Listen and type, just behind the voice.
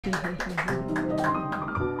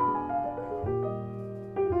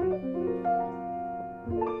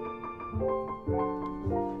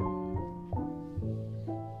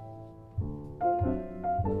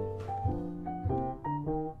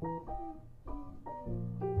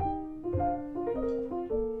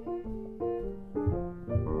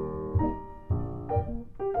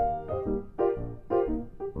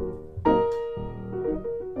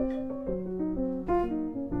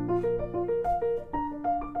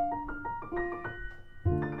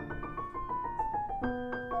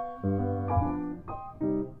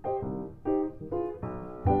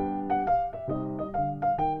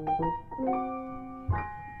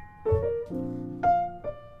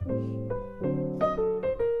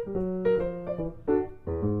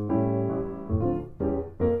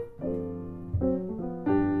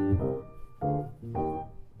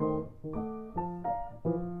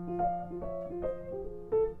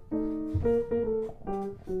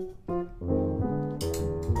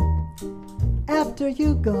After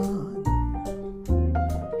you gone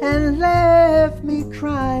and left me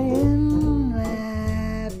crying,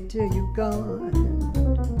 after you gone,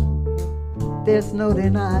 there's no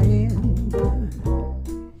denying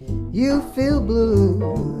you feel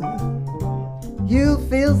blue, you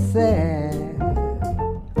feel sad.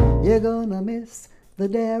 You're gonna miss the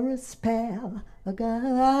dearest pal a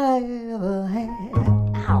guy ever had.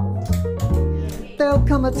 Ow. There'll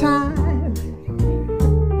come a time,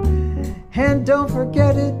 and don't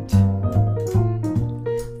forget it,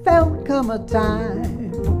 there'll come a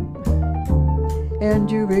time and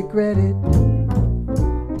you regret it.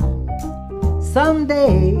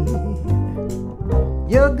 Someday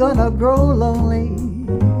you're gonna grow lonely,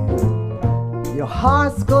 your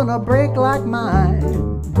heart's gonna break like mine,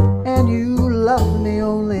 and you love me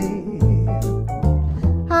only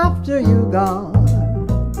after you're gone,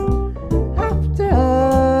 after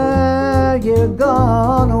you're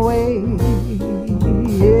gone away.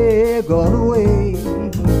 Yeah, gone away.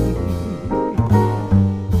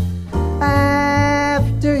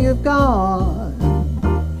 After you've gone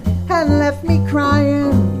and left me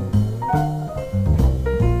crying,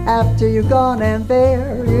 after you're gone and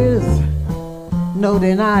there is no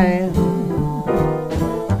denying,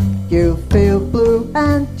 you feel blue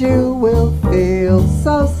and you will feel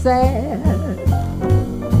so sad.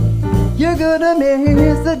 You're gonna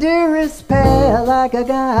miss the dearest pal like a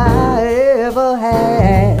guy ever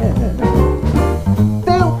had.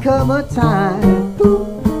 There'll come a time,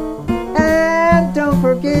 and don't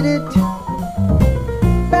forget it,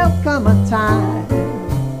 there'll come a time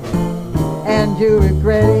and you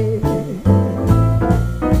regret it.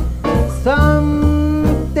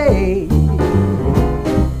 Someday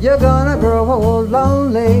you're gonna grow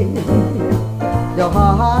lonely, your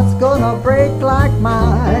heart's gonna break like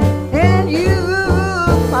mine, and you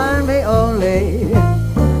find me only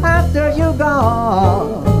after you're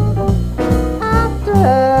gone, after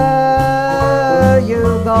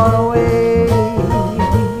you've gone away,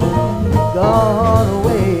 gone away.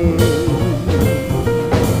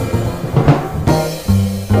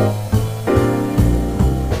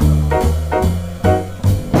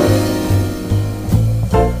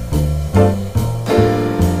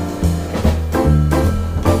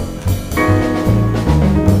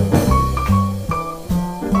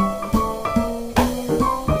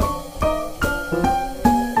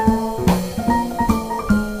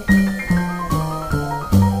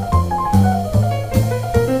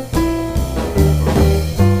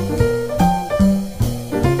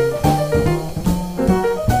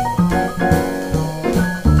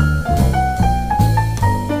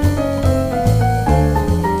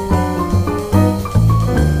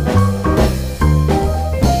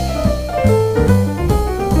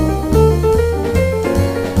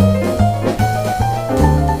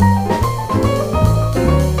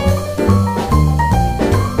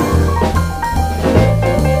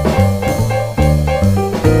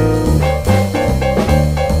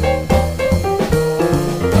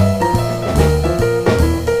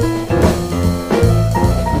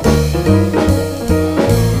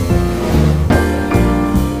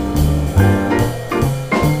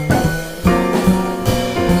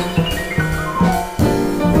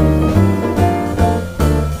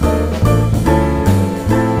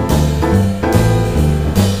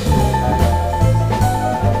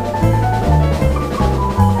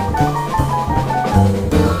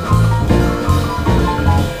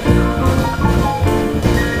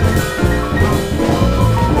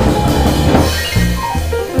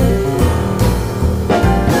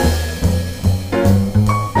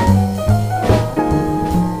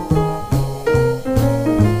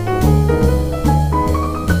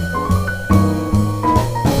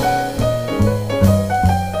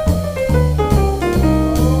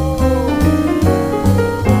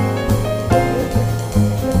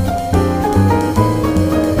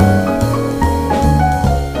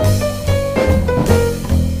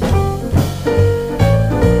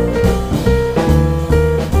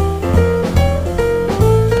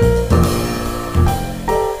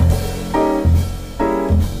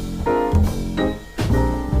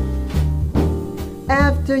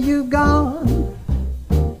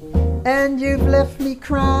 you've left me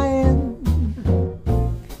crying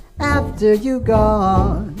after you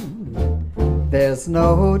gone. There's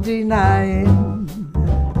no denying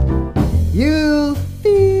you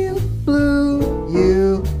feel blue,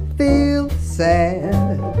 you feel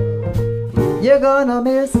sad. You're gonna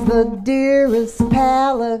miss the dearest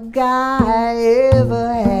pal a guy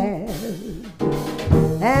ever had.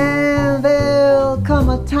 And there'll come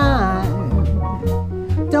a time,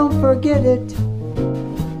 don't forget it,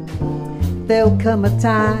 there'll come a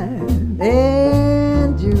time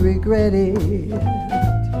and you regret it.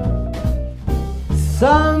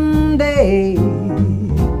 Someday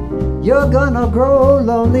you're gonna grow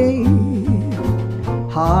lonely,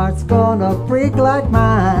 heart's gonna break like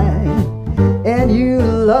mine, and you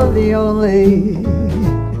love the only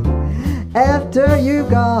after you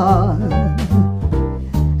gone,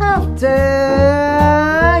 after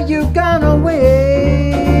you gone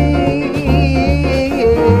away,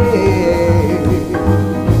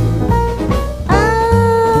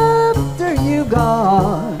 after you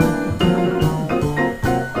gone,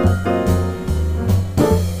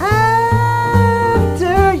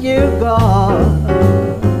 after you gone.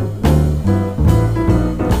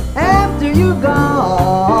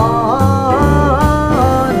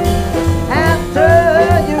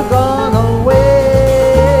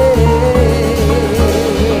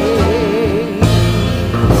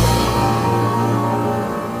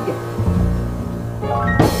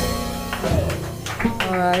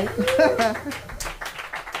 All right.